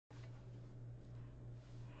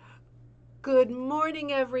Good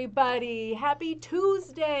morning, everybody. Happy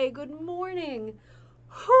Tuesday. Good morning.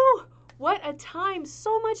 Whew, what a time.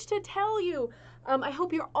 So much to tell you. I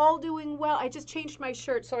hope you're all doing well. I just changed my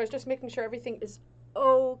shirt, so I was just making sure everything is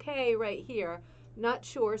okay right here. Not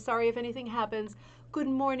sure. Sorry if anything happens. Good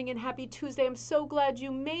morning and happy Tuesday. I'm so glad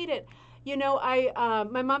you made it.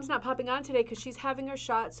 My mom's not popping on today because she's having her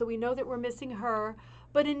shot, so we know that we're missing her.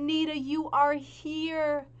 But Anita, you are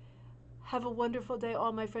here. Have a wonderful day,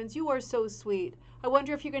 all my friends. You are so sweet. I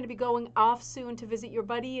wonder if you're going to be going off soon to visit your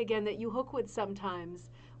buddy again that you hook with sometimes.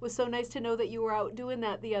 It was so nice to know that you were out doing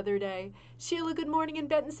that the other day. Sheila, good morning in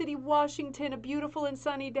Benton City, Washington. A beautiful and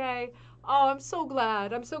sunny day. Oh, I'm so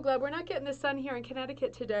glad. I'm so glad. We're not getting the sun here in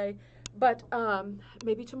Connecticut today, but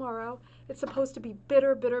maybe tomorrow. It's supposed to be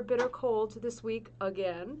bitter, bitter, bitter cold this week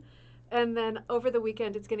again. And then over the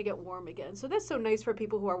weekend, it's going to get warm again. So that's so nice for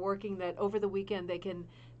people who are working that over the weekend they can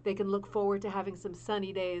look forward to having some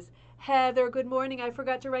sunny days. Heather, good morning. I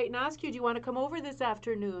forgot to write and ask you, do you want to come over this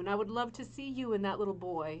afternoon? I would love to see you and that little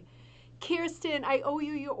boy. Kirsten, I owe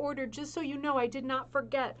you your order. Just so you know, I did not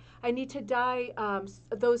forget. I need to dye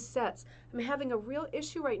those sets. I'm having a real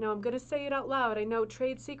issue right now. I'm going to say it out loud. I know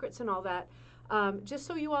trade secrets and all that. Just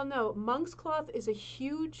so you all know, monk's cloth is a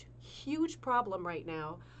huge, huge problem right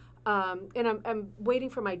now. And I'm waiting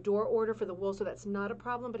for my door order for the wool, so that's not a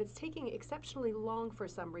problem, but it's taking exceptionally long for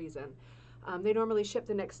some reason. They normally ship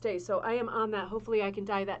the next day, so I am on that. Hopefully, I can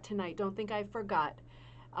dye that tonight. Don't think I forgot.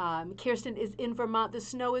 Kirsten is in Vermont. The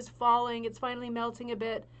snow is falling. It's finally melting a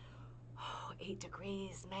bit. Oh, 8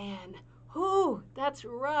 degrees, man. Whew, that's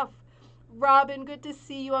rough. Robin, good to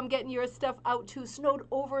see you. I'm getting your stuff out too. Snowed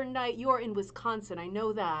overnight. You're in Wisconsin. I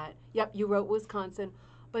know that. Yep, you wrote Wisconsin,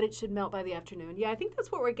 but it should melt by the afternoon. Yeah, I think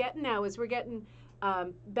that's what we're getting now. Is we're getting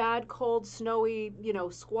bad, cold, snowy,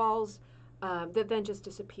 squalls that then just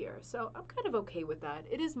disappear. So I'm kind of okay with that.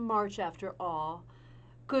 It is March after all.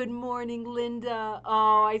 Good morning, Linda.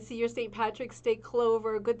 Oh, I see your St. Patrick's Day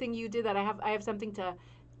clover. Good thing you did that. I have something to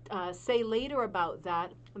say later about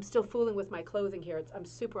that. I'm still fooling with my clothing here. I'm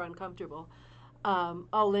super uncomfortable.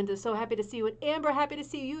 Oh, Linda, so happy to see you. And Amber, happy to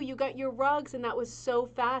see you. You got your rugs, and that was so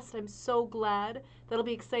fast. I'm so glad. That'll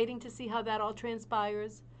be exciting to see how that all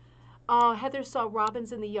transpires. Oh, Heather saw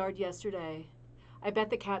robins in the yard yesterday. I bet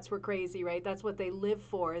the cats were crazy, right? That's what they live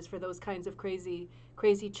for, is for those kinds of crazy,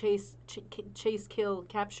 crazy chase, kill,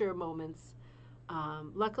 capture moments.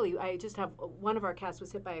 Luckily, I just have one of our cats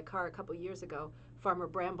was hit by a car a couple years ago. Farmer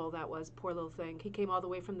Bramble, that was poor little thing. He came all the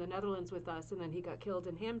way from the Netherlands with us, and then he got killed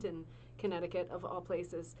in Hampton, Connecticut, of all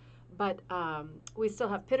places. But we still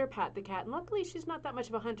have Pitter Pat the cat, and luckily she's not that much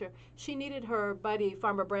of a hunter. She needed her buddy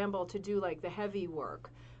Farmer Bramble to do like the heavy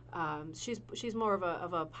work. She's more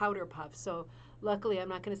of a powder puff, so luckily I'm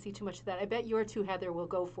not going to see too much of that. I bet your two Heather will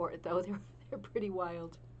go for it though. They're pretty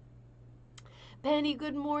wild. Penny,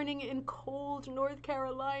 good morning in cold North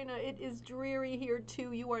Carolina. It is dreary here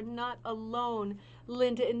too. You are not alone.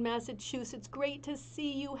 Linda in Massachusetts, great to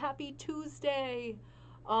see you. Happy Tuesday.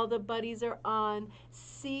 All the buddies are on.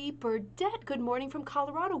 C. Burdette, good morning from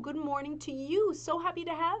Colorado. Good morning to you. So happy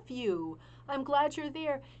to have you. I'm glad you're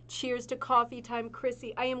there. Cheers to coffee time,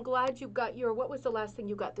 Chrissy. I am glad you got what was the last thing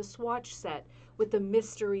you got? The swatch set with the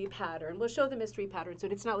mystery pattern. We'll show the mystery pattern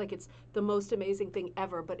soon. It's not like it's the most amazing thing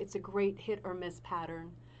ever, but it's a great hit or miss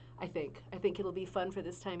pattern. I think. I think it'll be fun for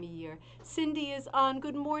this time of year. Cindy is on.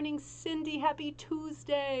 Good morning, Cindy. Happy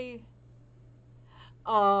Tuesday.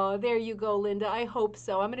 Oh, there you go, Linda. I hope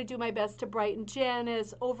so. I'm going to do my best to brighten.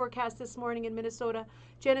 Janice, overcast this morning in Minnesota.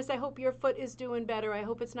 Janice, I hope your foot is doing better. I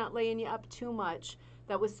hope it's not laying you up too much.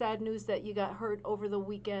 That was sad news that you got hurt over the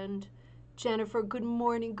weekend. Jennifer, good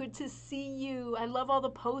morning. Good to see you. I love all the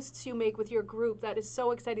posts you make with your group. That is so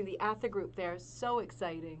exciting. The ATHA group there, so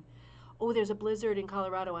exciting. Oh, there's a blizzard in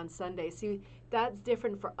Colorado on Sunday. See, that's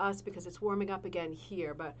different for us because it's warming up again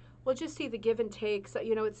here, but we'll just see the give and take. So,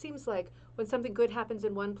 it seems like when something good happens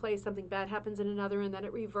in one place, something bad happens in another, and then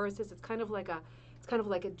it reverses. It's kind of like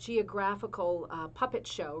a geographical puppet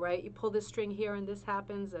show, right? You pull this string here and this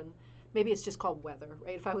happens, and maybe it's just called weather,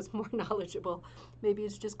 right? If I was more knowledgeable, maybe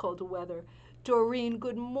it's just called weather. Doreen,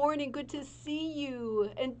 good morning. Good to see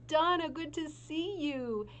you. And Donna, good to see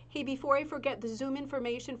you. Hey, before I forget, the Zoom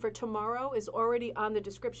information for tomorrow is already on the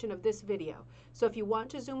description of this video. So if you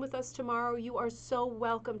want to Zoom with us tomorrow, you are so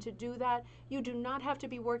welcome to do that. You do not have to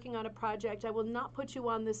be working on a project. I will not put you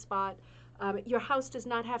on the spot. Your house does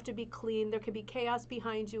not have to be clean. There can be chaos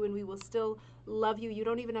behind you, and we will still love you. You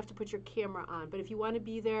don't even have to put your camera on. But if you want to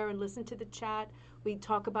be there and listen to the chat, we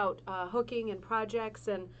talk about hooking and projects,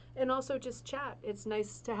 and also just chat. It's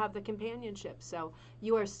nice to have the companionship. So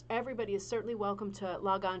everybody is certainly welcome to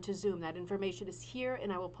log on to Zoom. That information is here,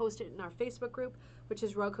 and I will post it in our Facebook group, which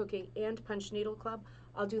is Rug Hooking and Punch Needle Club.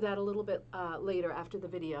 I'll do that a little bit later after the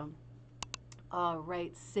video. All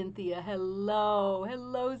right, Cynthia. Hello.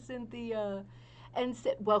 Hello, Cynthia. And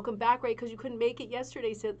welcome back, right? Because you couldn't make it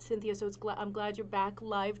yesterday, Cynthia, so I'm glad you're back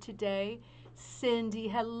live today. Cindy,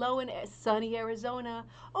 hello in sunny Arizona.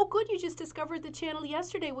 Oh, good, you just discovered the channel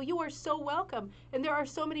yesterday. Well, you are so welcome. And there are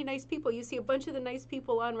so many nice people. You see a bunch of the nice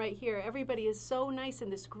people on right here. Everybody is so nice in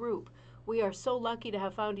this group. We are so lucky to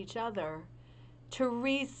have found each other.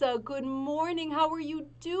 Teresa, good morning. How are you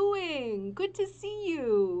doing? Good to see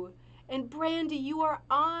you. And Brandy, you are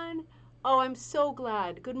on? Oh, I'm so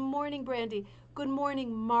glad. Good morning, Brandy. Good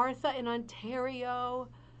morning, Martha in Ontario.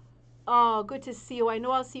 Oh, good to see you. I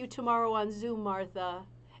know I'll see you tomorrow on Zoom, Martha.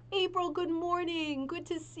 April, good morning. Good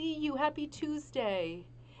to see you. Happy Tuesday.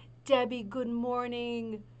 Debbie, good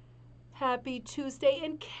morning. Happy Tuesday.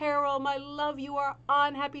 And Carol, my love, you are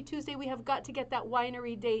on. Happy Tuesday. We have got to get that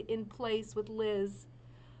winery date in place with Liz.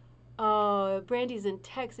 Brandy's in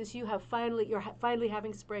Texas. You're finally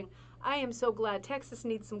having spring. I am so glad. Texas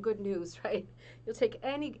needs some good news, right? You'll take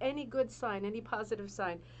any good sign, any positive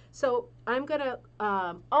sign. So I'm gonna.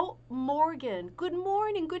 Oh, Morgan. Good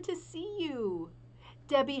morning. Good to see you.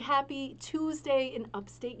 Debbie, happy Tuesday in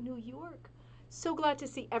upstate New York. So glad to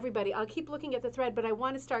see everybody. I'll keep looking at the thread, but I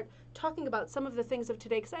want to start talking about some of the things of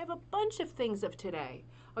today because I have a bunch of things of today.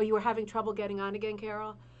 Oh, you were having trouble getting on again,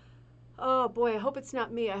 Carol? Oh boy, I hope it's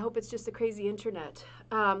not me. I hope it's just the crazy internet.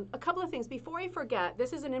 A couple of things. Before I forget,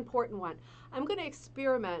 this is an important one. I'm going to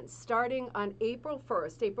experiment starting on April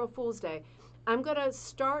 1st, April Fool's Day. I'm going to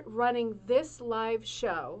start running this live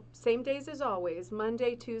show, same days as always,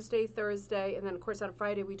 Monday, Tuesday, Thursday, and then of course on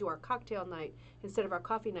Friday we do our cocktail night instead of our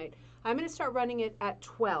coffee night. I'm going to start running it at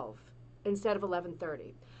 12 instead of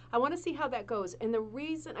 11:30. I want to see how that goes. And the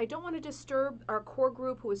reason, I don't want to disturb our core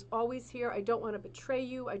group who is always here. I don't want to betray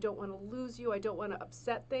you. I don't want to lose you. I don't want to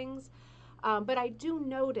upset things. But I do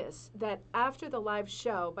notice that after the live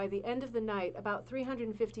show, by the end of the night, about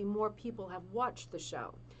 350 more people have watched the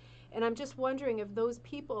show. And I'm just wondering if those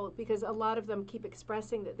people, because a lot of them keep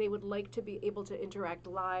expressing that they would like to be able to interact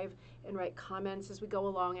live and write comments as we go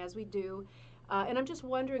along, as we do. And I'm just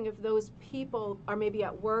wondering if those people are maybe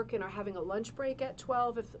at work and are having a lunch break at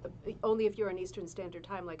 12, only if you're on Eastern Standard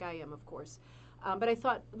Time like I am, of course. But I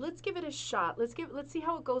thought, let's give it a shot. Let's see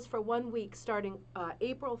how it goes for 1 week starting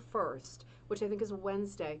April 1st, which I think is a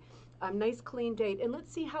Wednesday. Nice clean date. And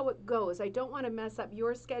let's see how it goes. I don't want to mess up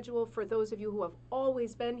your schedule for those of you who have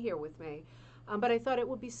always been here with me. But I thought it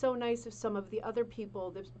would be so nice if some of the other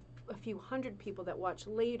people, a few hundred people that watch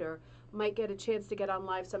later, might get a chance to get on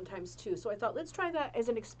live sometimes too. So I thought, let's try that as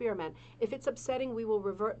an experiment. If it's upsetting, we will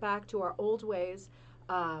revert back to our old ways.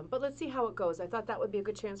 But let's see how it goes. I thought that would be a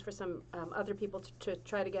good chance for some other people to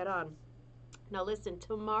try to get on. Now listen,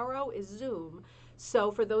 tomorrow is Zoom.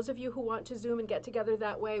 So for those of you who want to Zoom and get together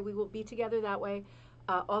that way, we will be together that way.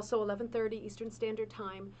 Also 11:30 Eastern Standard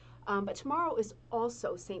Time. But tomorrow is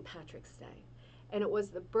also St. Patrick's Day. And it was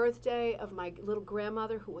the birthday of my little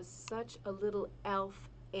grandmother, who was such a little elf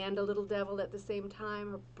and a little devil at the same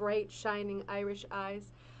time, her bright, shining Irish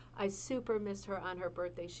eyes. I super missed her on her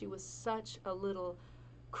birthday. She was such a little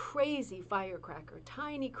crazy firecracker,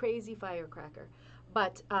 tiny crazy firecracker.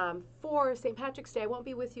 But for St. Patrick's Day, I won't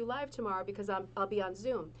be with you live tomorrow because I'll be on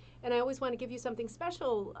Zoom. And I always want to give you something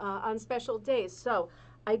special on special days. So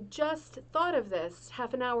I just thought of this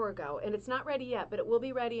half an hour ago, and it's not ready yet, but it will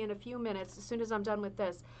be ready in a few minutes as soon as I'm done with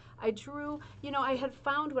this. I drew, I had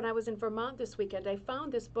found when I was in Vermont this weekend, I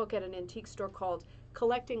found this book at an antique store called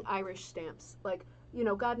Collecting Irish Stamps. Like,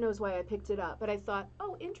 God knows why I picked it up, but I thought,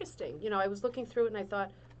 oh, interesting. I was looking through it and I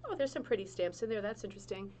thought, oh, there's some pretty stamps in there. That's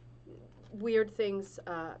interesting. Weird things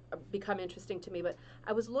become interesting to me, but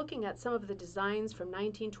I was looking at some of the designs from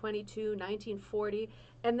 1922, 1940,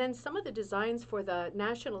 and then some of the designs for the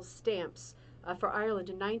national stamps for Ireland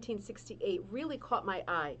in 1968 really caught my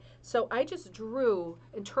eye. So I just drew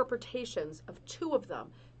interpretations of two of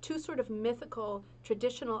them, two sort of mythical,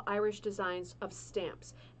 traditional Irish designs of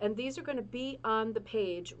stamps. And these are going to be on the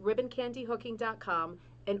page, ribboncandyhooking.com,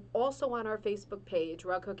 and also on our Facebook page,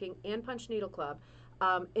 Rug Hooking and Punch Needle Club,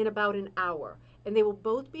 in about an hour. And they will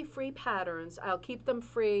both be free patterns. I'll keep them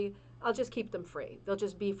free. I'll just keep them free. They'll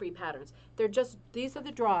just be free patterns. These are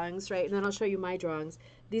the drawings, right? And then I'll show you my drawings.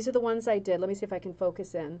 These are the ones I did. Let me see if I can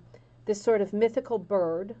focus in. This sort of mythical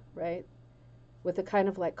bird, right? with a kind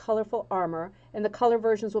of like colorful armor, and the color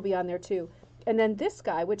versions will be on there too. And then this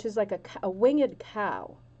guy, which is like a winged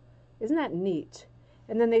cow. Isn't that neat?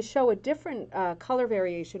 And then they show a different color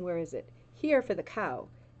variation. Where is it? Here for the cow.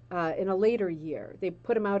 In a later year. They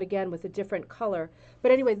put them out again with a different color.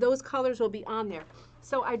 But anyway, those colors will be on there.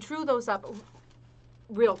 So I drew those up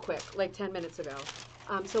real quick, like 10 minutes ago.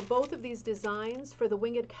 So both of these designs for the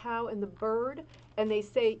winged cow and the bird, and they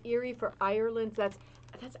say Erie for Ireland. That's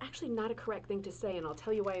actually not a correct thing to say, and I'll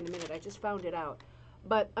tell you why in a minute. I just found it out.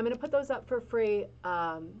 But I'm going to put those up for free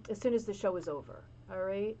as soon as the show is over. All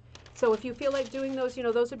right? So if you feel like doing those, you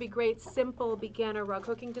know, those would be great, simple beginner rug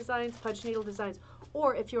hooking designs, punch needle designs.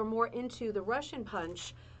 Or if you're more into the Russian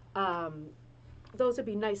punch, those would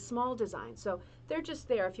be nice small designs. So they're just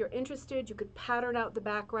there. If you're interested, you could pattern out the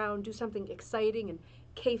background, do something exciting and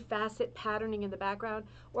K-facet patterning in the background.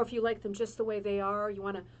 Or if you like them just the way they are, you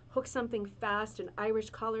want to hook something fast in Irish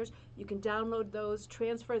colors, you can download those,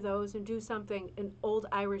 transfer those, and do something, an old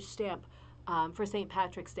Irish stamp for St.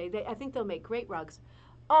 Patrick's Day. I think they'll make great rugs.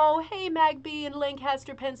 Oh, hey, Magby in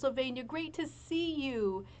Lancaster, Pennsylvania. Great to see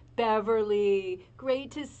you. Beverly,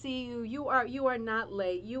 great to see you. You are not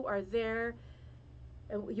late. You are there.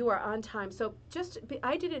 You are on time. So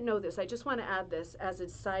I didn't know this. I just want to add this as a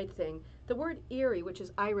side thing. The word Erie, which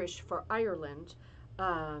is Irish for Ireland,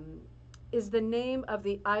 is the name of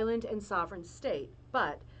the island and sovereign state.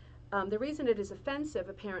 But the reason it is offensive,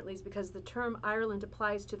 apparently, is because the term Ireland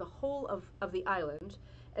applies to the whole of the island,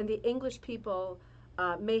 and the English people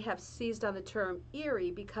may have seized on the term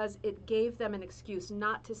Erie because it gave them an excuse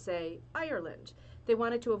not to say Ireland. They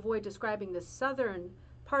wanted to avoid describing the southern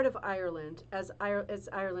part of Ireland as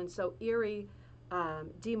Ireland, so Erie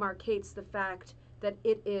demarcates the fact that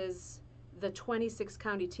it is the 26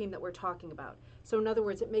 county team that we're talking about. So in other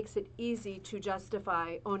words, it makes it easy to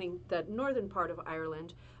justify owning the northern part of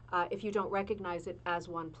Ireland if you don't recognize it as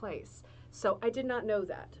one place. So I did not know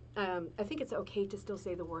that. I think it's okay to still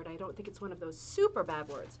say the word. I don't think it's one of those super bad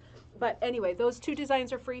words. But anyway, those two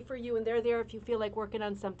designs are free for you, and they're there if you feel like working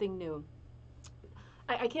on something new.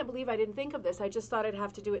 I can't believe I didn't think of this. I just thought I'd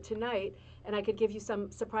have to do it tonight, and I could give you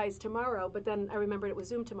some surprise tomorrow, but then I remembered it was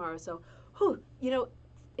Zoom tomorrow. So, you know,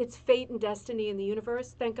 it's fate and destiny in the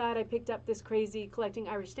universe. Thank God I picked up this crazy collecting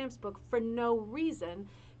Irish stamps book for no reason,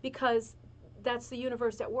 because that's the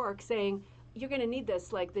universe at work saying, you're going to need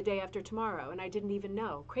this like the day after tomorrow, and I didn't even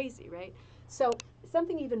know. Crazy, right? So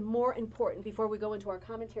something even more important before we go into our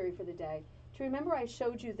commentary for the day, to remember I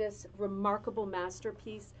showed you this remarkable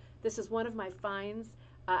masterpiece. This is one of my finds.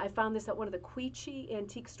 I found this at one of the Queechee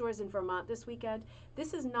antique stores in Vermont this weekend.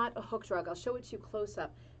 This is not a hooked rug. I'll show it to you close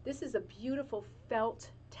up. This is a beautiful felt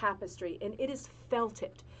tapestry, and it is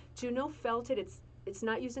felted. Do you know felted? It's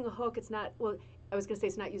not using a hook. It's not, well, I was going to say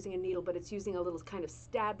it's not using a needle, but it's using a little kind of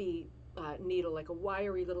stabby needle, like a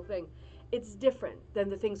wiry little thing. It's different than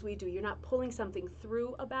the things we do. You're not pulling something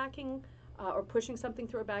through a backing or pushing something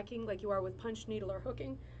through a backing like you are with punch needle or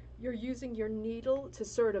hooking. You're using your needle to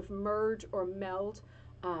sort of merge or meld,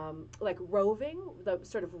 like roving, the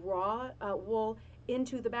sort of raw wool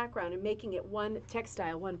into the background and making it one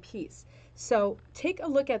textile, one piece. So take a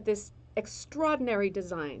look at this extraordinary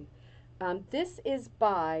design. This is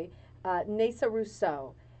by Neysa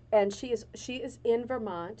Russo, and she is in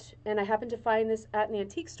Vermont, and I happened to find this at an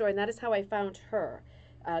antique store, and that is how I found her.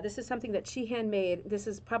 This is something that she handmade. This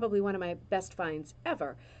is probably one of my best finds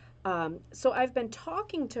ever. So I've been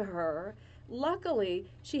talking to her. Luckily,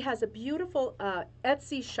 she has a beautiful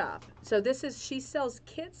Etsy shop. So she sells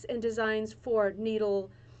kits and designs for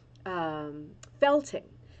needle felting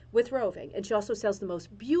with roving, and she also sells the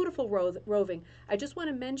most beautiful roving. I just want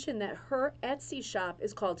to mention that her Etsy shop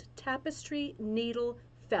is called Tapestry Needle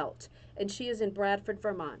Felt, and she is in Bradford,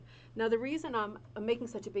 Vermont. Now, the reason I'm making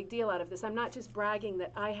such a big deal out of this, I'm not just bragging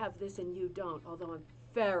that I have this and you don't, although I'm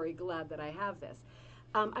very glad that I have this.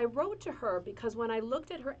 I wrote to her because when I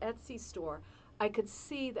looked at her Etsy store, I could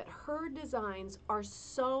see that her designs are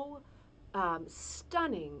so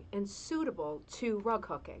stunning and suitable to rug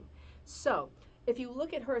hooking. So if you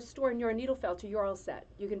look at her store and you're a needle felter, you're all set.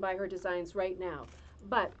 You can buy her designs right now.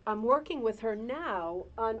 But I'm working with her now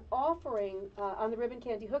on offering on the Ribbon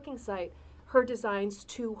Candy hooking site her designs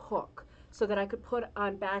to hook, so that I could put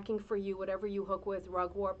on backing for you, whatever you hook with,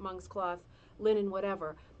 rug warp, monk's cloth, linen,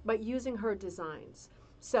 whatever, but using her designs.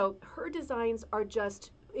 So her designs are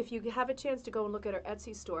just, if you have a chance to go and look at her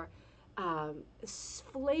Etsy store,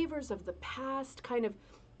 flavors of the past, kind of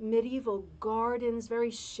medieval gardens,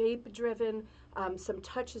 very shape-driven, some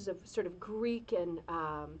touches of sort of Greek and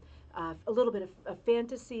a little bit of a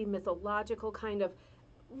fantasy, mythological kind of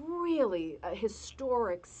really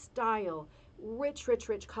historic style, rich, rich,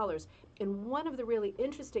 rich colors. And one of the really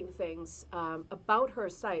interesting things about her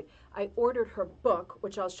site, I ordered her book,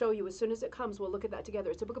 which I'll show you as soon as it comes. We'll look at that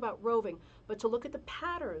together. It's a book about roving, but to look at the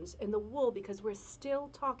patterns in the wool, because we're still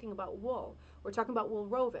talking about wool. We're talking about wool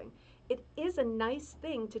roving. It is a nice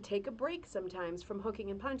thing to take a break sometimes from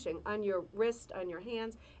hooking and punching on your wrist, on your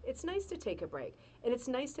hands. It's nice to take a break. And it's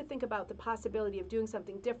nice to think about the possibility of doing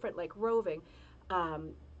something different like roving.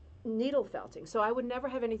 Needle felting. So I would never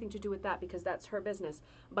have anything to do with that because that's her business.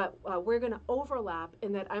 But we're going to overlap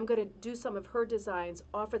in that I'm going to do some of her designs,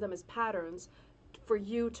 offer them as patterns for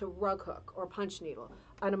you to rug hook or punch needle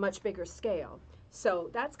on a much bigger scale.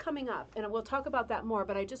 So that's coming up, and we'll talk about that more,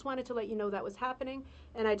 but I just wanted to let you know that was happening,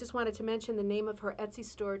 and I just wanted to mention the name of her Etsy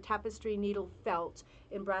store, Tapestry Needle Felt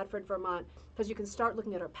in Bradford, Vermont, because you can start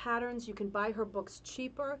looking at her patterns. You can buy her books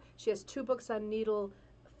cheaper. She has 2 books on needle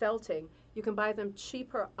felting. You can buy them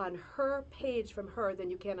cheaper on her page from her than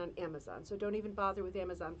you can on Amazon. So don't even bother with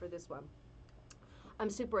Amazon for this one. I'm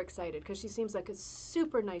super excited because she seems like a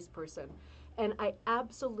super nice person. And I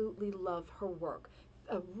absolutely love her work.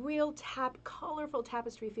 A real colorful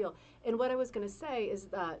tapestry feel. And what I was going to say is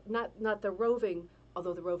not the roving,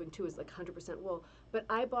 although the roving too is like 100% wool, but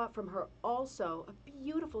I bought from her also a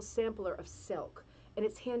beautiful sampler of silk. And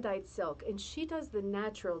it's hand-dyed silk. And she does the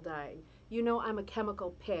natural dyeing. You know I'm a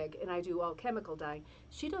chemical pig, and I do all chemical dyeing.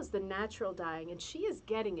 She does the natural dyeing, and she is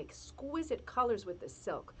getting exquisite colors with the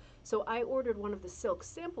silk. So I ordered one of the silk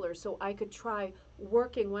samplers so I could try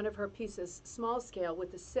working one of her pieces small scale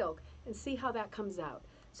with the silk and see how that comes out.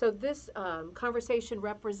 So this conversation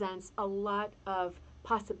represents a lot of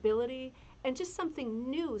possibility and just something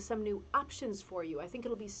new, some new options for you. I think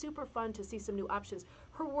it'll be super fun to see some new options.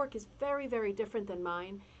 Her work is very, very different than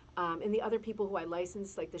mine. And the other people who I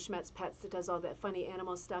license, like the Schmetz Pets that does all that funny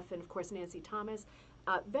animal stuff, and of course Nancy Thomas,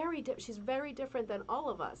 she's very different than all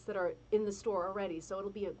of us that are in the store already. So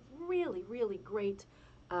it'll be a really, really great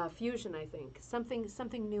fusion, I think.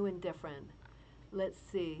 Something new and different. Let's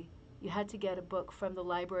see. You had to get a book from the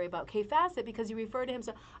library about Kay Fassett because you refer to him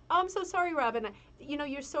so. Oh, I'm so sorry, Robin. You know,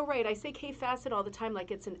 you're so right. I say Kay Fassett all the time like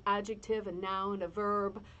it's an adjective, a noun, a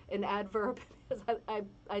verb, an adverb.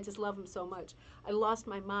 I just love him so much. I lost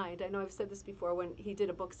my mind. I know I've said this before when he did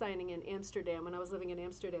a book signing in Amsterdam when I was living in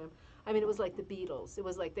Amsterdam. I mean, it was like the Beatles. It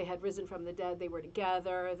was like they had risen from the dead. They were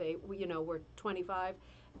together. They, were 25.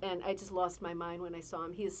 And I just lost my mind when I saw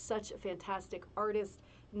him. He is such a fantastic artist,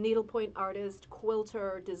 needlepoint artist,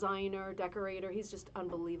 quilter, designer, decorator. He's just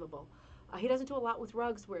unbelievable. He doesn't do a lot with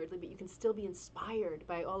rugs, weirdly, but you can still be inspired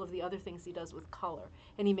by all of the other things he does with color.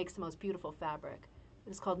 And he makes the most beautiful fabric.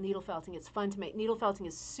 It's called needle felting. It's fun to make. Needle felting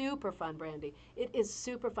is super fun, Brandy. It is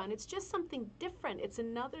super fun. It's just something different. It's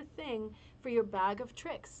another thing for your bag of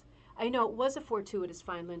tricks. I know it was a fortuitous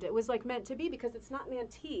find, Linda. It was like meant to be because it's not an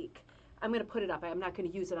antique. I'm going to put it up. I'm not going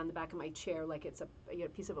to use it on the back of my chair like it's a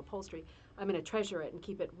piece of upholstery. I'm going to treasure it and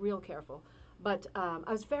keep it real careful. But I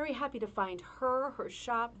was very happy to find her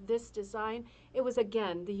shop, this design. It was,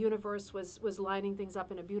 again, the universe was lining things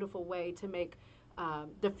up in a beautiful way to make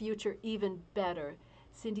the future even better.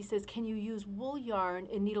 Cindy says, can you use wool yarn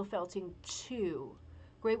in needle felting too?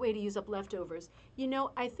 Great way to use up leftovers. You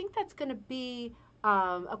know, I think that's going to be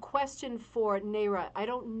a question for Neyra. I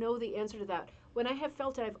don't know the answer to that. When I have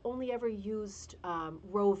felted, I've only ever used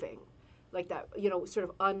roving, like that, sort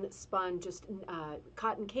of unspun, just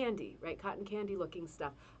cotton candy, right? Cotton candy looking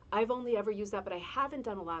stuff. I've only ever used that, but I haven't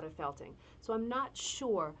done a lot of felting. So I'm not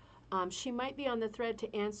sure. She might be on the thread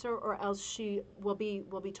to answer, or else she will be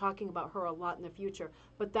talking about her a lot in the future.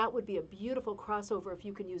 But that would be a beautiful crossover if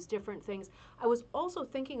you can use different things. I was also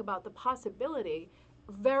thinking about the possibility,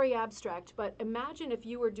 very abstract, but imagine if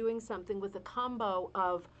you were doing something with a combo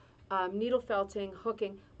of needle felting,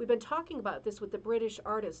 hooking. We've been talking about this with the British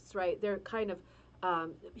artists, right? They're kind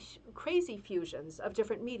of crazy fusions of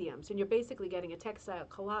different mediums, and you're basically getting a textile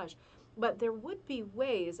collage. But there would be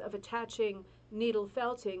ways of attaching needle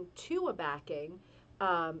felting to a backing,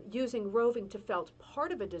 using roving to felt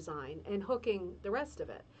part of a design and hooking the rest of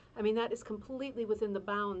it. I mean, that is completely within the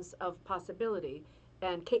bounds of possibility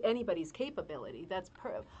and anybody's capability.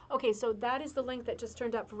 Okay, so that is the link that just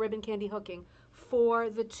turned up for ribbon candy hooking for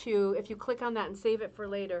the 2. If you click on that and save it for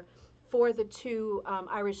later, for the 2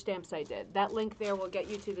 Irish stamps I did. That link there will get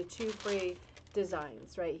you to the 2 free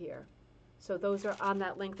designs right here. So those are on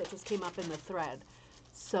that link that just came up in the thread.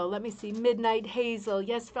 So let me see, Midnight Hazel.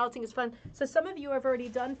 Yes, felting is fun. So some of you have already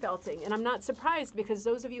done felting, and I'm not surprised because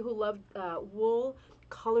those of you who love wool,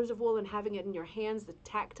 colors of wool, and having it in your hands, the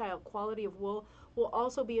tactile quality of wool, will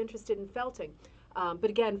also be interested in felting. But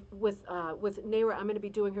again, with Neyra, I'm going to be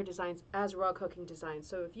doing her designs as rug hooking designs.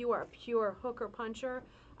 So if you are a pure hooker puncher,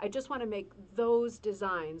 I just want to make those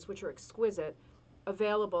designs, which are exquisite,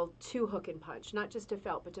 available to hook and punch, not just to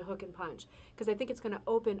felt, but to hook and punch, because I think it's going to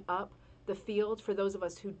open up the field for those of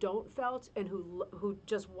us who don't felt and who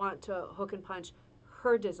just want to hook and punch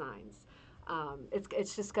her designs.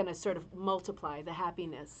 It's just going to sort of multiply the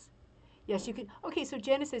happiness. Yes, you can. Okay, so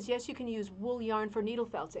Janice says, yes, you can use wool yarn for needle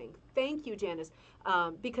felting. Thank you, Janice.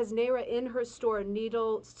 Because Neyra, in her store,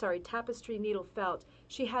 tapestry needle felt,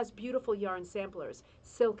 she has beautiful yarn samplers,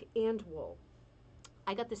 silk and wool.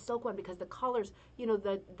 I got the silk one because the colors,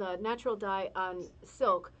 the natural dye on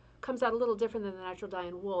silk comes out a little different than the natural dye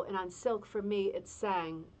in wool. And on silk, for me, it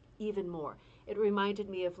sang even more. It reminded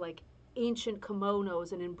me of like ancient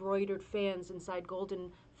kimonos and embroidered fans inside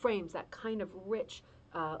golden frames, that kind of rich,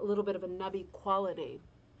 a little bit of a nubby quality.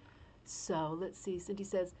 So let's see. Cindy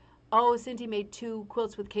says, oh, Cindy made 2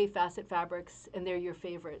 quilts with K-facet fabrics, and they're your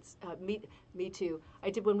favorites. Me too. I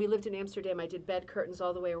did, when we lived in Amsterdam, I did bed curtains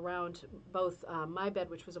all the way around both my bed,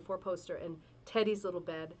 which was a 4-poster, and Teddy's little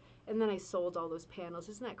bed. And then I sold all those panels.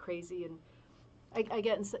 Isn't that crazy? And I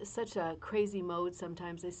get in such a crazy mode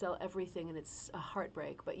sometimes. I sell everything, and it's a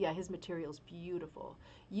heartbreak. But yeah, his material's beautiful.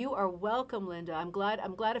 You are welcome, Linda. I'm glad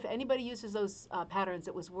if anybody uses those patterns,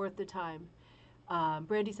 it was worth the time.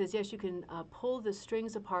 Brandy says, yes, you can pull the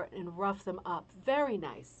strings apart and rough them up. Very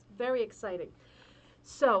nice. Very exciting.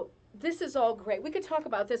 So this is all great. We could talk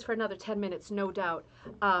about this for another 10 minutes, no doubt.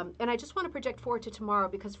 And I just want to project forward to tomorrow,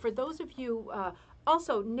 because for those of you,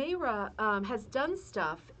 also, Neyra has done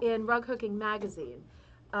stuff in Rug Hooking Magazine.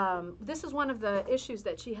 This is one of the issues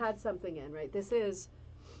that she had something in, right? This is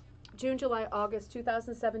June, July, August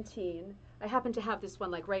 2017. I happen to have this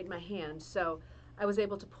one like right in my hand, so I was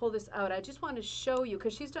able to pull this out. I just want to show you,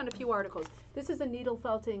 because she's done a few articles. This is a needle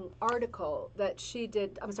felting article that she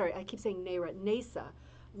did. I'm sorry, I keep saying Neyra. Neysa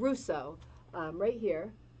Russo, right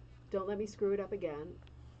here. Don't let me screw it up again.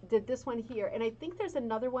 Did this one here. And I think there's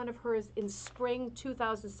another one of hers in spring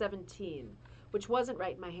 2017, which wasn't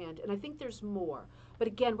right in my hand. And I think there's more. But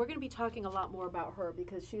again, we're going to be talking a lot more about her,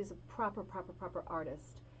 because she's a proper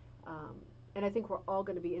artist. And I think we're all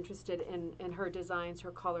going to be interested in her designs,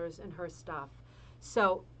 her colors, and her stuff.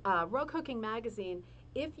 So Rug Hooking Magazine,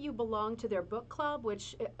 if you belong to their book club,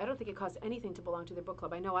 which I don't think it costs anything to belong to their book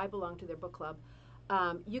club. I know I belong to their book club.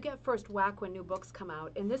 You get first whack when new books come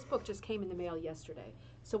out. And this book just came in the mail yesterday.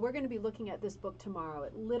 So we're going to be looking at this book tomorrow.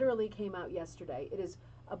 It literally came out yesterday. It is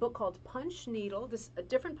a book called Punch Needle. A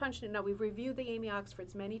different punch needle. Now, we've reviewed the Amy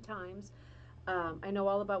Oxfords many times. I know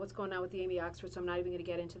all about what's going on with the Amy Oxford, so I'm not even going to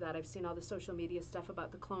get into that. I've seen all the social media stuff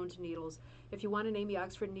about the cloned needles. If you want an Amy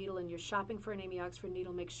Oxford needle and you're shopping for an Amy Oxford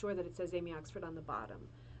needle, make sure that it says Amy Oxford on the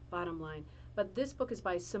bottom line. But this book is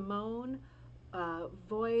by Simone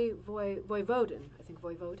Voivodin. I think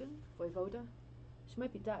Voivoda? She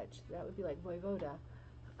might be Dutch. That would be like Voivoda.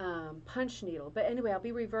 Punch needle. But anyway, I'll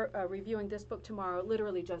be reviewing this book tomorrow.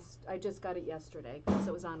 Literally I just got it yesterday, so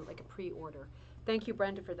it was on like a pre-order. Thank you,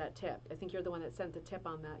 Brenda, for that tip. I think you're the one that sent the tip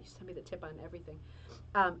on that. You sent me the tip on everything.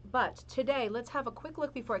 But today, let's have a quick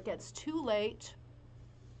look before it gets too late.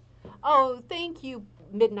 Oh, thank you,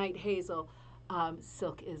 Midnight Hazel.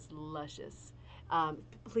 Silk is luscious.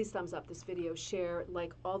 Please thumbs up this video, share,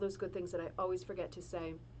 like, all those good things that I always forget to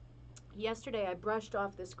say. Yesterday, I brushed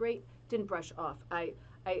off this great, didn't brush off, I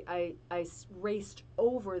raced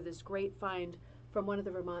over this great find from one of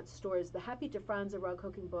the Vermont stores, the Happy DiFranza rug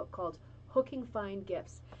hooking book called Hooking Fine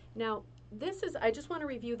Gifts. Now, I just want to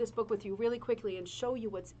review this book with you really quickly and show you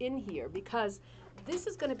what's in here, because this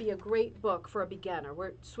is going to be a great book for a beginner.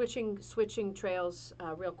 We're switching trails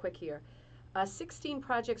real quick here. 16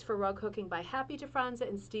 Projects for Rug Hooking by Happy DiFranza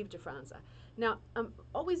and Steve DiFranza. Now, I'm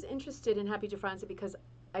always interested in Happy DiFranza because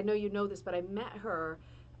I know you know this, but I met her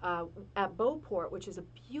at Beauport, which is a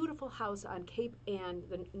beautiful house on Cape Ann,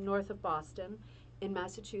 north of Boston in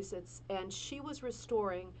Massachusetts, and she was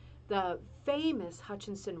restoring the famous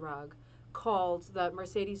Hutchinson rug called the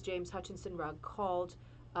Mercedes James Hutchinson rug called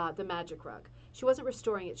the Magic Rug. She wasn't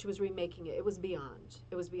restoring it, she was remaking it. It was beyond.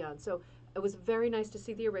 It was beyond. So it was very nice to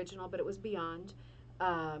see the original, but it was beyond.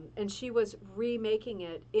 And she was remaking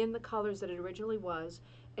it in the colors that it originally was.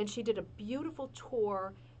 And she did a beautiful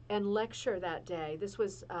tour and lecture that day. This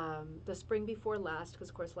was the spring before last, because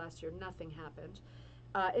of course last year nothing happened.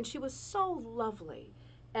 And she was so lovely.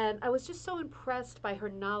 And I was just so impressed by her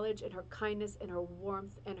knowledge and her kindness and her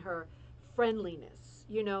warmth and her friendliness.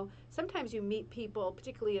 You know, sometimes you meet people,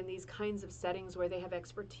 particularly in these kinds of settings where they have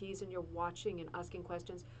expertise and you're watching and asking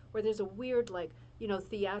questions, where there's a weird, like, you know,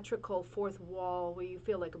 theatrical fourth wall where you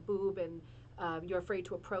feel like a boob and you're afraid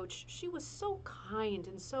to approach. She was so kind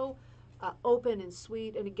and so open and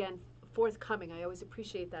sweet, and again, forthcoming. I always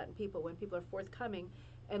appreciate that in people, when people are forthcoming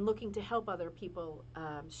and looking to help other people.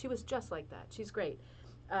 She was just like that. She's great.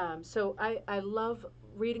 So I love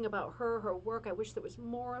reading about her work. I wish there was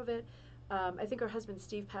more of it. I think her husband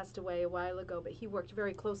Steve passed away a while ago, but he worked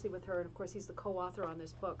very closely with her, and of course he's the co-author on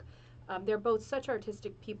this book. They're both such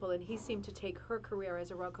artistic people, and he seemed to take her career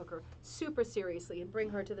as a rug hooker super seriously and bring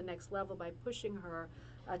her to the next level by pushing her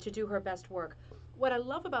to do her best work. What I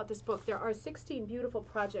love about this book, there are 16 beautiful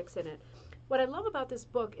projects in it. What I love about this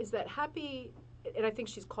book is that Happy, and I think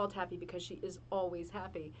she's called Happy because she is always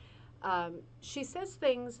happy, she says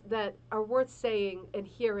things that are worth saying and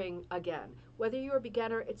hearing again. Whether you're a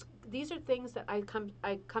beginner, these are things that I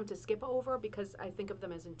come to skip over because I think of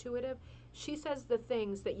them as intuitive. She says the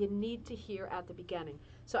things that you need to hear at the beginning.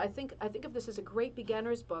 So I think of this as a great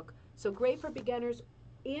beginner's book. So great for beginners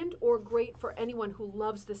and or great for anyone who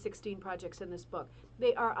loves the 16 projects in this book.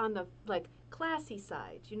 They are on the like classy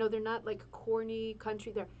side. You know, they're not like corny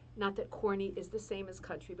country. They're not that corny is the same as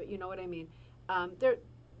country, but you know what I mean.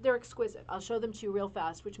 They're exquisite. I'll show them to you real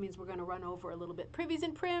fast, which means we're going to run over a little bit. Privies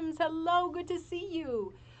and Prims, hello, good to see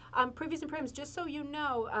you. Privies and Prims, just so you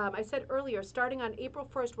know, I said earlier, starting on April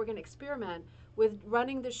 1st, we're going to experiment with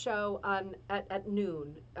running the show at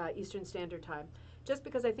noon Eastern Standard Time, just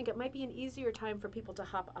because I think it might be an easier time for people to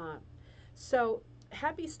hop on. So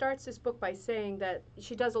Happy starts this book by saying that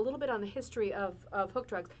she does a little bit on the history of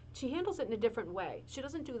hooked rugs. She handles it in a different way. She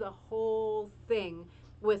doesn't do the whole thing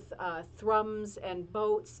with thrums and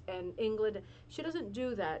boats and England. She doesn't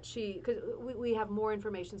do that. Because we have more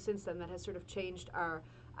information since then that has sort of changed our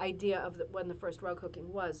idea of when the first rug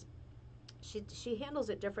hooking was. She handles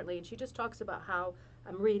it differently, and she just talks about how,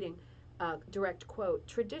 I'm reading, direct quote,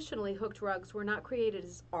 traditionally hooked rugs were not created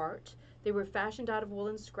as art. They were fashioned out of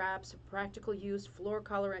woolen scraps, practical use, floor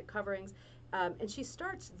coverings, and she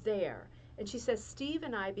starts there. And she says, Steve,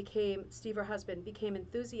 her husband, became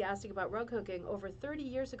enthusiastic about rug hooking over 30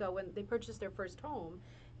 years ago when they purchased their first home.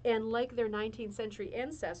 And like their 19th century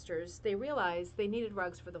ancestors, they realized they needed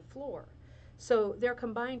rugs for the floor. So their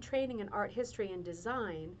combined training in art history and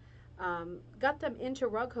design got them into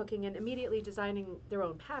rug hooking and immediately designing their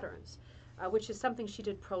own patterns, which is something she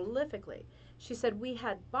did prolifically. She said, we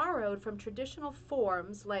had borrowed from traditional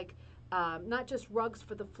forms like not just rugs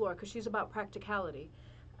for the floor, because she's about practicality,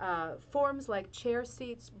 forms like chair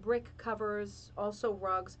seats, brick covers, also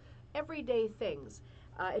rugs, everyday things,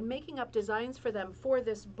 and making up designs for them for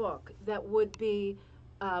this book that would be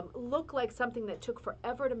look like something that took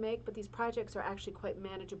forever to make, but these projects are actually quite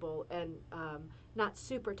manageable and not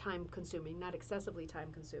super time consuming, not excessively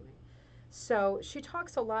time consuming. So she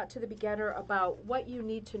talks a lot to the beginner about what you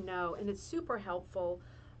need to know, and it's super helpful.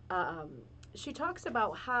 She talks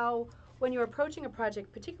about how when you're approaching a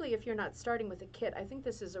project, particularly if you're not starting with a kit, I think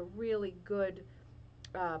this is a really good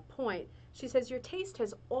point. She says your taste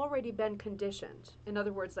has already been conditioned. In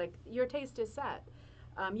other words, like your taste is set.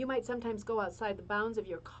 You might sometimes go outside the bounds of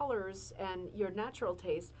your colors and your natural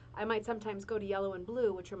taste. I might sometimes go to yellow and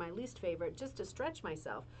blue, which are my least favorite, just to stretch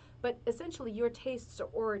myself. But essentially, your tastes are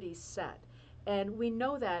already set. And we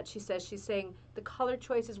know that, she says, she's saying the color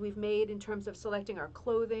choices we've made in terms of selecting our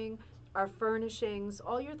clothing, our furnishings,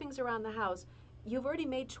 all your things around the house, you've already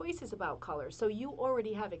made choices about colors. So you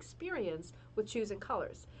already have experience with choosing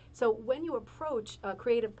colors. So when you approach a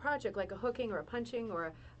creative project like a hooking or a punching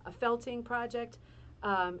or a felting project,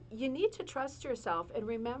 you need to trust yourself and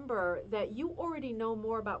remember that you already know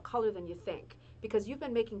more about color than you think, because you've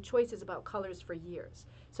been making choices about colors for years.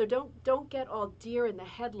 So don't get all deer in the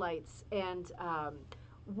headlights and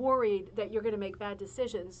worried that you're going to make bad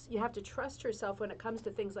decisions. You have to trust yourself when it comes to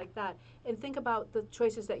things like that, and think about the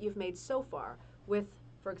choices that you've made so far with,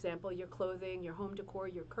 for example, your clothing, your home decor,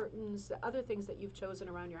 your curtains, the other things that you've chosen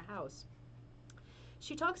around your house.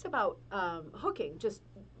 She talks about hooking, just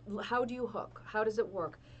how do you hook? How does it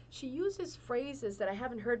work? She uses phrases that I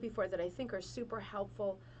haven't heard before that I think are super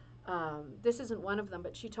helpful. This isn't one of them,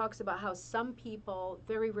 but she talks about how some people,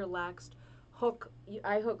 very relaxed, hook.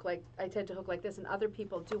 I tend to hook like this, and other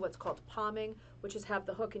people do what's called palming, which is have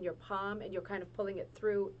the hook in your palm and you're kind of pulling it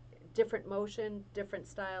through, different motion, different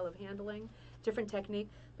style of handling, different technique.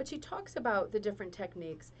 But she talks about the different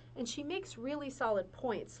techniques, and she makes really solid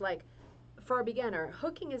points, like, for a beginner,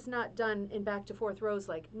 hooking is not done in back to forth rows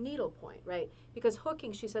like needlepoint, right? Because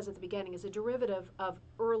hooking, she says at the beginning, is a derivative of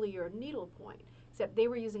earlier needlepoint, except they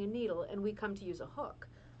were using a needle and we come to use a hook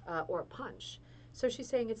or a punch. So she's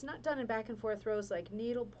saying it's not done in back and forth rows like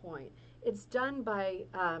needlepoint. It's done by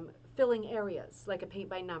filling areas, like a paint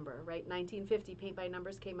by number, right? 1950 paint by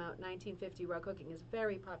numbers came out. 1950 rug hooking is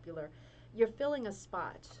very popular. You're filling a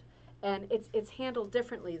spot, and it's handled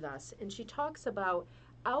differently thus. And she talks about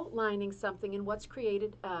outlining something in what's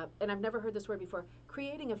created, and I've never heard this word before,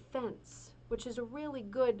 creating a fence, which is a really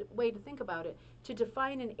good way to think about it, to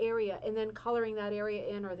define an area and then coloring that area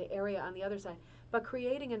in, or the area on the other side, but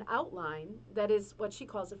creating an outline that is what she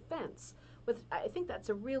calls a fence. I think that's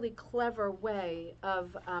a really clever way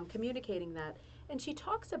of communicating that. And she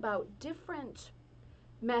talks about different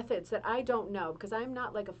methods that I don't know, because I'm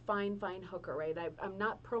not like a fine hooker, right? I'm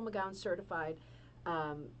not Pearl McGowan certified.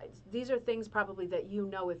 These are things probably that you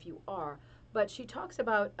know if you are. But she talks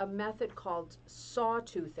about a method called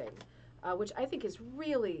sawtoothing, which I think is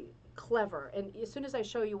really clever. And as soon as I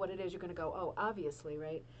show you what it is, you're going to go, oh, obviously,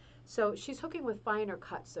 right? So she's hooking with finer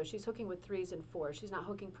cuts. So she's hooking with 3s and 4s. She's not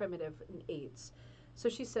hooking primitive and 8s. So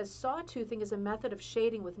she says sawtoothing is a method of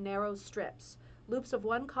shading with narrow strips. Loops of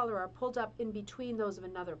one color are pulled up in between those of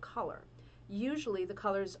another color. Usually the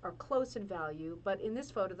colors are close in value, but in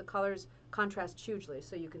this photo the colors contrast hugely,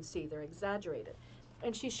 so you can see they're exaggerated.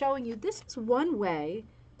 And she's showing you this is one way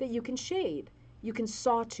that you can shade. You can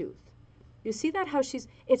sawtooth. You see that how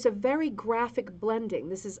it's a very graphic blending.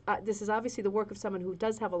 This is obviously the work of someone who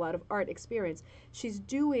does have a lot of art experience. She's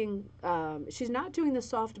not doing the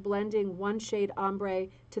soft blending, one shade ombre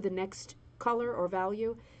to the next color or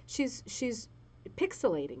value. She's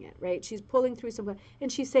pixelating it, right? She's pulling through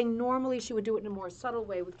and she's saying normally she would do it in a more subtle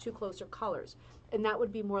way with 2 closer colors. And that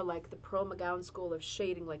would be more like the Pearl McGowan school of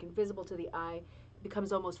shading, like invisible to the eye,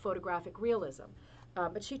 becomes almost photographic realism.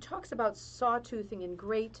 But she talks about sawtoothing in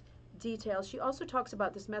great detail. She also talks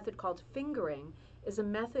about this method called fingering, is a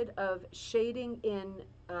method of shading in,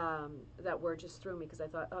 that word just threw me because I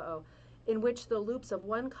thought, uh-oh, in which the loops of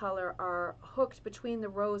one color are hooked between the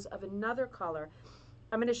rows of another color.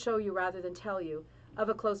 I'm going to show you rather than tell you, of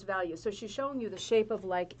a close value. So she's showing you the shape of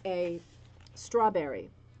like a strawberry,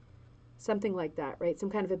 something like that, right? Some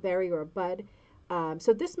kind of a berry or a bud.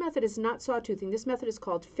 So this method is not sawtoothing. This method is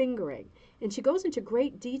called fingering. And she goes into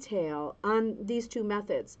great detail on these 2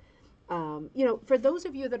 methods. For those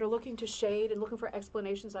of you that are looking to shade and looking for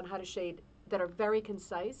explanations on how to shade that are very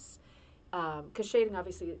concise, because shading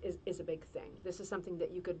obviously is a big thing. This is something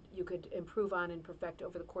that you could improve on and perfect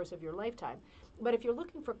over the course of your lifetime. But if you're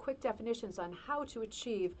looking for quick definitions on how to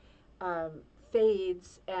achieve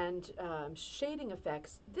fades and shading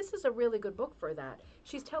effects, this is a really good book for that.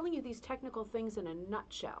 She's telling you these technical things in a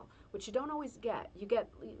nutshell, which you don't always get. You get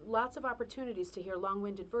lots of opportunities to hear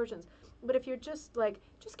long-winded versions. But if you're just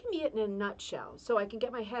give me it in a nutshell so I can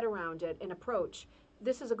get my head around it and approach,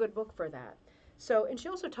 this is a good book for that. So, and she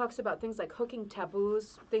also talks about things like hooking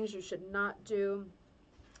taboos, things you should not do.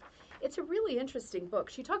 It's a really interesting book.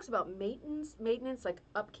 She talks about maintenance like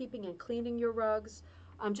upkeeping and cleaning your rugs.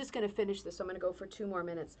 I'm just going to finish this. So I'm going to go for 2 more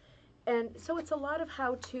minutes. And so it's a lot of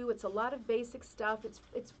how-to. It's a lot of basic stuff.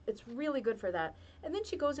 It's really good for that. And then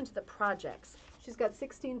she goes into the projects. She's got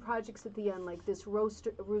 16 projects at the end, like this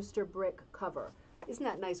rooster brick cover. Isn't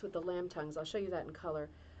that nice with the lamb tongues? I'll show you that in color.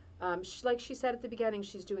 Like she said at the beginning,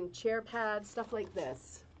 she's doing chair pads, stuff like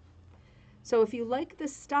this. So if you like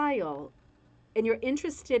this style and you're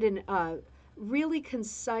interested in really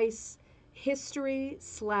concise history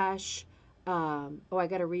slash, oh, I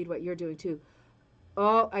got to read what you're doing too.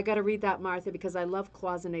 Oh, I got to read that, Martha, because I love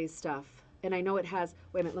cloisonné stuff. And I know it has,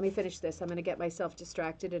 wait a minute, let me finish this. I'm going to get myself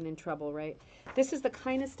distracted and in trouble, right? This is the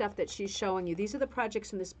kind of stuff that she's showing you. These are the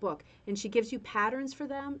projects in this book. And she gives you patterns for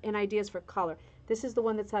them and ideas for color. This is the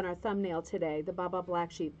one that's on our thumbnail today, the Baba Black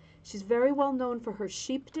Sheep. She's very well known for her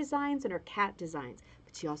sheep designs and her cat designs.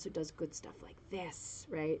 But she also does good stuff like this,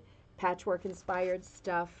 right? Patchwork-inspired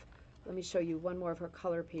stuff. Let me show you one more of her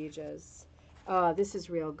color pages. Oh, this is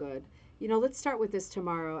real good. You know, let's start with this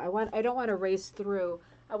tomorrow. I don't want to race through.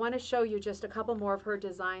 I want to show you just a couple more of her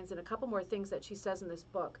designs and a couple more things that she says in this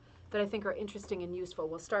book that I think are interesting and useful.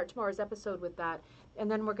 We'll start tomorrow's episode with that, and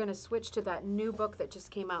then we're going to switch to that new book that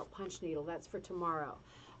just came out, Punch Needle. That's for tomorrow.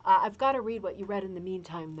 I've got to read what you read in the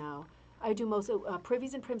meantime now. I do mostly,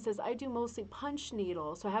 Privies and Prim says, I do mostly Punch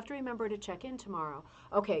Needle, so I have to remember to check in tomorrow.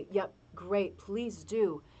 Okay, yep, great, please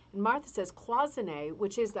do. And Martha says cloisonné,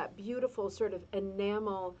 which is that beautiful sort of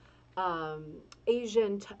enamel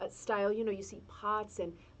Asian style. You know, you see pots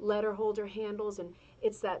and letter holder handles, and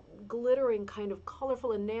it's that glittering kind of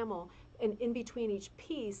colorful enamel, and in between each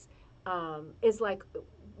piece is like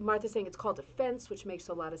Martha's saying it's called a fence, which makes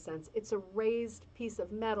a lot of sense. It's a raised piece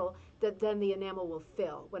of metal that then the enamel will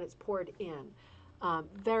fill when it's poured in.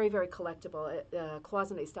 Very, very collectible.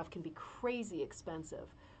 Cloisonné stuff can be crazy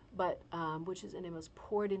expensive, but which is, and it was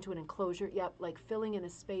poured into an enclosure. Yep, like filling in a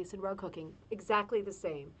space and rug hooking. Exactly the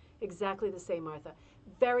same. Exactly the same, Martha.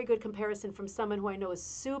 Very good comparison from someone who I know is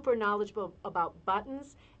super knowledgeable about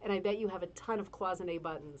buttons, and I bet you have a ton of cloisonné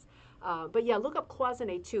buttons. But yeah, look up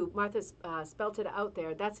cloisonne too. Martha's spelt it out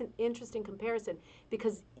there. That's an interesting comparison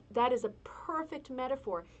because that is a perfect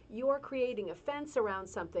metaphor. You are creating a fence around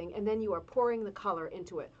something and then you are pouring the color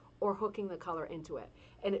into it or hooking the color into it.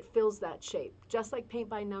 And it fills that shape, just like paint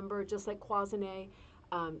by number, just like cloisonne.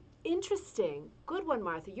 Interesting. Good one,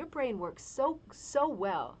 Martha. Your brain works so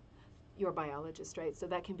well. You're a biologist, right? So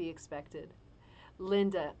that can be expected.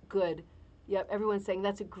 Linda, good. Yep, everyone's saying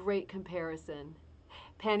that's a great comparison.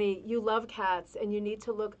 Penny, you love cats, and you need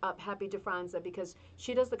to look up Happy DiFranza because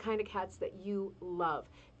she does the kind of cats that you love.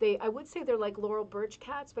 I would say they're like Laurel Birch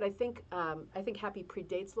cats, but I think Happy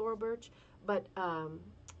predates Laurel Birch. But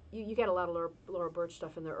you get a lot of Laurel Birch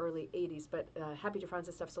stuff in the early '80s, but Happy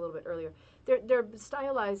DiFranza stuff's a little bit earlier. They're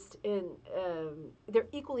stylized they're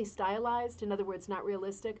equally stylized. In other words, not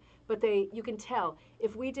realistic, but you can tell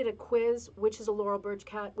if we did a quiz, which is a Laurel Birch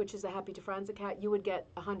cat, which is a Happy DiFranza cat, you would get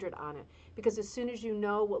 100 on it because as soon as you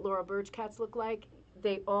know what Laurel Birch cats look like,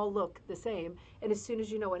 they all look the same, and as soon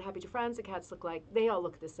as you know what Happy DiFranza cats look like, they all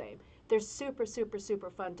look the same. They're super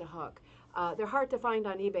fun to hook. They're hard to find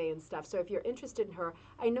on eBay and stuff. So if you're interested in her,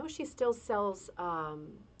 I know she still sells.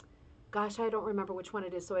 Gosh, I don't remember which one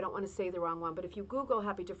it is, so I don't want to say the wrong one. But if you Google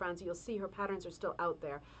Happy DiFranza, you'll see her patterns are still out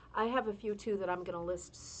there. I have a few too that I'm going to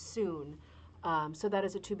list soon. So that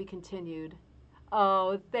is a to be continued.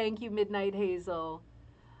 Oh, thank you, Midnight Hazel.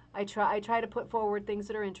 I try to put forward things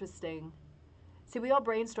that are interesting. See, we all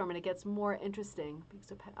brainstorm and it gets more interesting.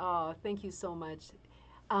 Oh, thank you so much.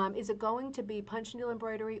 Is it going to be punch needle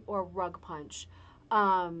embroidery or rug punch?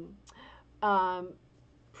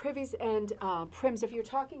 Privies and prims. If you're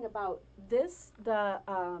talking about this, I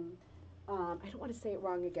don't want to say it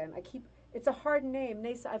wrong again. It's a hard name,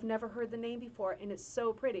 Neysa. I've never heard the name before, and it's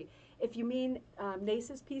so pretty. If you mean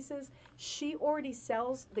Neysa's pieces, she already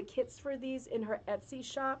sells the kits for these in her Etsy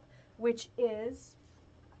shop, which is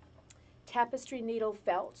Tapestry Needle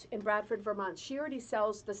Felt in Bradford, Vermont. She already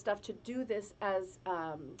sells the stuff to do this as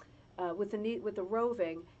with the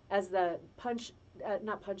roving as the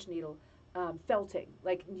not punch needle, felting,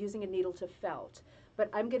 like using a needle to felt. But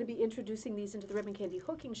I'm going to be introducing these into the Ribbon Candy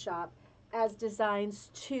Hooking Shop as designs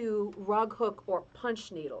to rug hook or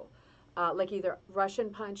punch needle, like either Russian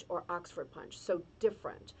punch or Oxford punch. So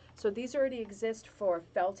different. So these already exist for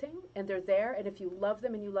felting, and they're there. And if you love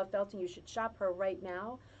them and you love felting, you should shop her right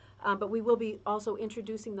now. But we will be also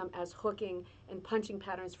introducing them as hooking and punching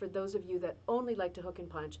patterns for those of you that only like to hook and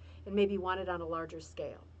punch and maybe want it on a larger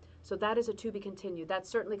scale. So that is a to be continued. That's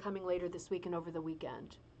certainly coming later this week and over the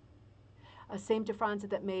weekend. Same DiFranza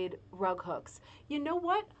that made rug hooks. You know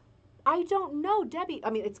what? I don't know, Debbie.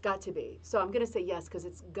 I mean, it's got to be. So I'm going to say yes because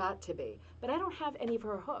it's got to be. But I don't have any of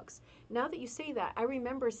her hooks. Now that you say that, I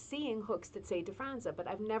remember seeing hooks that say DiFranza, but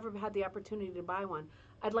I've never had the opportunity to buy one.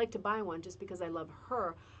 I'd like to buy one just because I love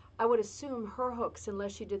her. I would assume her hooks,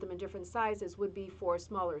 unless she did them in different sizes, would be for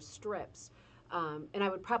smaller strips. And I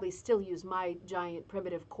would probably still use my giant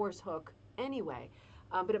primitive coarse hook anyway.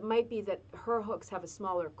 But it might be that her hooks have a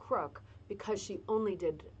smaller crook because she only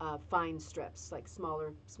did fine strips, like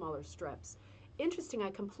smaller strips. Interesting,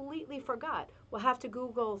 I completely forgot. We'll have to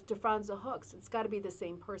Google DiFranza hooks. It's got to be the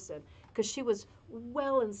same person because she was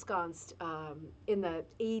well ensconced in the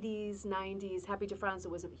 80s, 90s. Happy DiFranza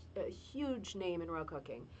was a huge name in rug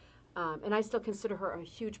hooking. And I still consider her a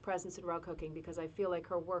huge presence in rug hooking because I feel like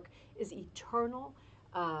her work is eternal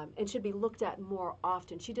and should be looked at more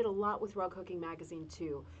often. She did a lot with Rug Hooking Magazine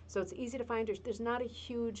too, so it's easy to find her. There's not a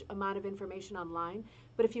huge amount of information online,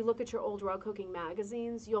 but if you look at your old Rug Hooking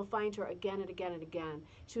magazines, you'll find her again and again and again.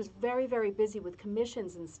 She was very busy with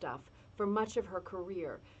commissions and stuff for much of her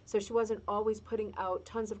career, so she wasn't always putting out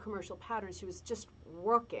tons of commercial patterns. She was just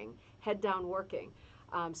working, head down working.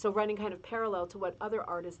 So running kind of parallel to what other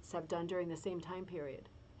artists have done during the same time period.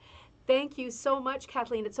 Thank you so much,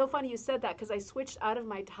 Kathleen. It's so funny you said that because I switched out of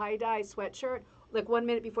my tie-dye sweatshirt like 1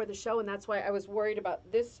 minute before the show, and that's why I was worried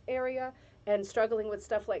about this area and struggling with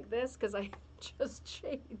stuff like this because I just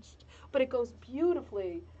changed. But it goes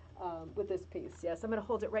beautifully with this piece. Yes, I'm going to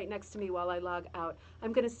hold it right next to me while I log out.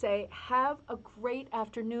 I'm going to say, have a great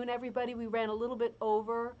afternoon, everybody. We ran a little bit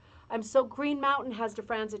over. Green Mountain has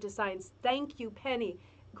DiFranza designs. Thank you, Penny.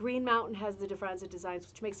 Green Mountain has the DiFranza designs,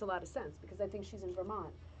 which makes a lot of sense because I think she's in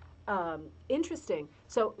Vermont. Interesting.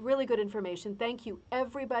 So really good information. Thank you,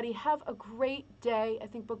 everybody. Have a great day. I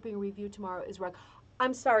think book being reviewed tomorrow is rug.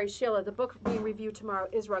 I'm sorry, Sheila. The book being reviewed tomorrow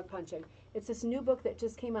is rug punching. It's this new book that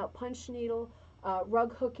just came out, Punch Needle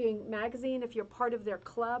Rug Hooking Magazine. If you're part of their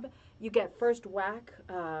club, you get first whack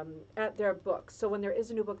at their book. So when there is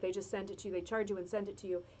a new book, they just send it to you. They charge you and send it to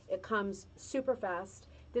you. It comes super fast.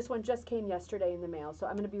 This one just came yesterday in the mail, so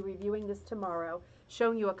I'm going to be reviewing this tomorrow.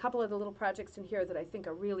 showing you a couple of the little projects in here that I think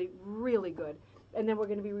are really, really good. And then we're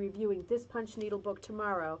going to be reviewing this punch needle book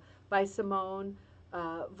tomorrow by Simone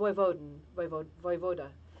Voivoda.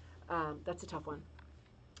 That's a tough one.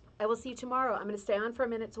 I will see you tomorrow. I'm going to stay on for a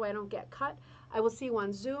minute so I don't get cut. I will see you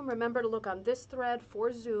on Zoom. Remember to look on this thread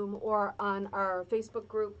for Zoom or on our Facebook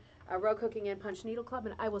group, Row Cooking and Punch Needle Club.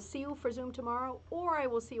 And I will see you for Zoom tomorrow, or I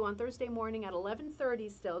will see you on Thursday morning at 11:30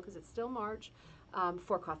 still, because it's still March,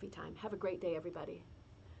 for coffee time. Have a great day, everybody.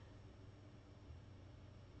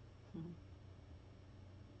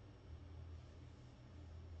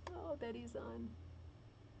 Oh, Betty's on.